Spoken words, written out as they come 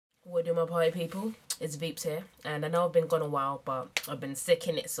What do my party people? It's Veeps here, and I know I've been gone a while, but I've been sick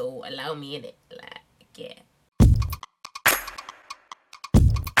in it, so allow me in it. Like, yeah.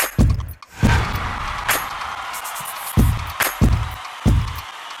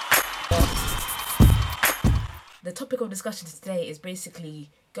 The topic of discussion today is basically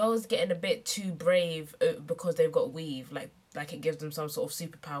girls getting a bit too brave because they've got weave, like it gives them some sort of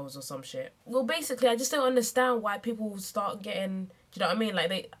superpowers or some shit. Well, basically, I just don't understand why people start getting, do you know what I mean?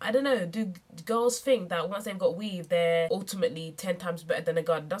 Like, I don't know, do girls think that once they've got weave, they're ultimately 10 times better than a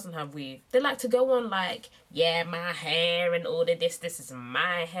girl that doesn't have weave? They like to go on like, yeah, my hair and all of this is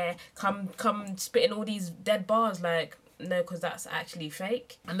my hair. Come spitting all these dead bars like, no, because that's actually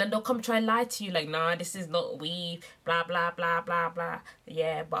fake. And then they'll come try and lie to you like, nah, this is not weave, blah blah blah blah blah.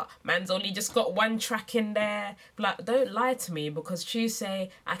 Yeah, but man's only just got one track in there. Like, don't lie to me, because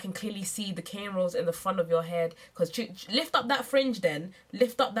say I can clearly see the cane rolls in the front of your head. Because lift up that fringe then.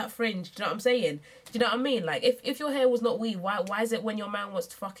 Lift up that fringe. Do you know what I'm saying? Do you know what I mean? Like, if your hair was not weave, why is it when your man wants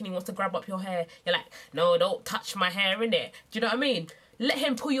to grab up your hair, you're like, no, don't touch my hair, innit? Do you know what I mean? Let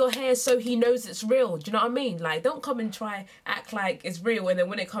him pull your hair so he knows it's real. Do you know what I mean? Like, don't come and try act like it's real, and then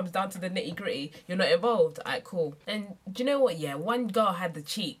when it comes down to the nitty gritty, you're not involved. Alright, cool. And do you know what? Yeah, one girl had the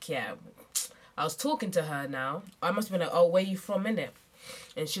cheek. Yeah, I was talking to her now. I must have been like, oh, where you from, innit?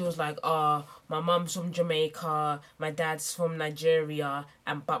 And she was like, oh, my mum's from Jamaica, my dad's from Nigeria,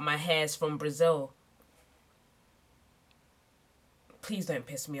 but my hair's from Brazil. Please don't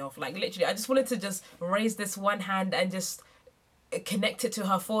piss me off. Like, literally, I just wanted to just raise this one hand and just connect it to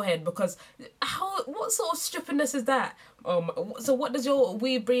her forehead, because what sort of stupidness is that? So what does your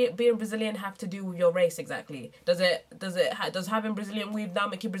weave being Brazilian have to do with your race exactly? Does having Brazilian weave now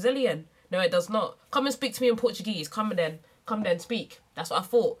make you Brazilian? No, it does not. Come and speak to me in Portuguese. Come then speak. That's what I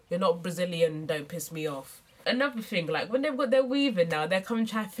thought. You're not Brazilian, don't piss me off. Another thing, like, when they've got their weaving now, they're coming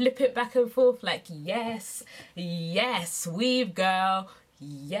try to flip it back and forth like, yes, weave girl,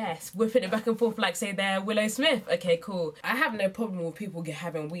 yes, whipping it back and forth like, say, they're Willow Smith. Okay, cool. I have no problem with people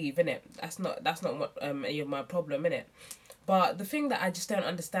having weave, innit? That's not what my problem, innit? But the thing that I just don't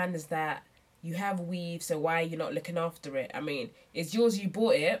understand is that you have weave, so why are you not looking after it? I mean, it's yours, you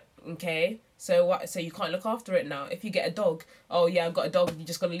bought it, okay? So what? So you can't look after it now. If you get a dog, oh yeah, I've got a dog, you're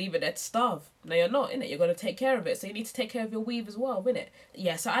just gonna leave it there to starve. No, you're not, innit? You're gonna take care of it. So you need to take care of your weave as well, innit?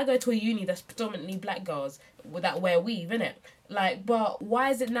 Yeah, so I go to a uni that's predominantly black girls that wear weave, innit? Like, but why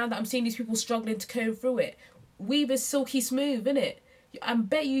is it now that I'm seeing these people struggling to comb through it? Weave is silky smooth, innit? I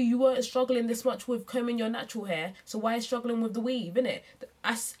bet you weren't struggling this much with combing your natural hair, so why are you struggling with the weave, innit?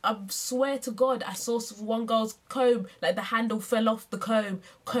 I swear to God, I saw one girl's comb, like the handle fell off the comb,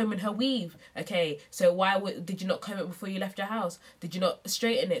 combing her weave. Okay, so did you not comb it before you left your house? Did you not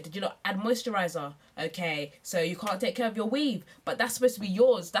straighten it? Did you not add moisturiser? Okay, so you can't take care of your weave, but that's supposed to be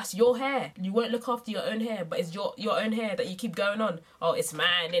yours. That's your hair. You won't look after your own hair, but it's your own hair that you keep going on. Oh, it's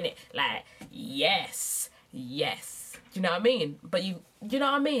mine, innit? Like, yes. Do you know what I mean? But do you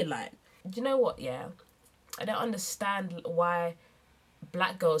know what I mean? Like, do you know what? Yeah, I don't understand why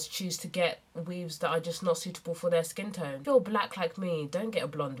black girls choose to get weaves that are just not suitable for their skin tone. If you're black like me, don't get a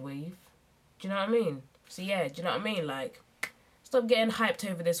blonde weave. Do you know what I mean? So yeah, do you know what I mean? Like, stop getting hyped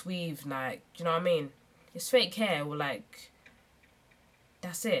over this weave. Like, do you know what I mean? It's fake hair. Or like,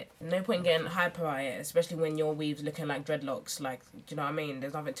 that's it. No point in getting hype about it, especially when your weave's looking like dreadlocks. Like, do you know what I mean?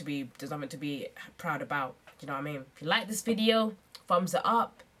 There's nothing to be proud about. Do you know what I mean? If you like this video, thumbs it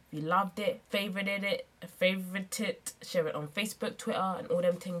up. If you loved it, favorite it, share it on Facebook, Twitter, and all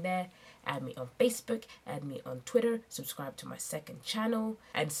them thing there. Add me on Facebook, add me on Twitter, subscribe to my second channel,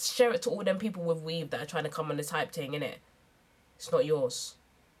 and share it to all them people with weave that are trying to come on this hype thing, innit? It's not yours.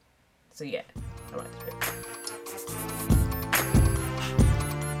 So yeah, alright.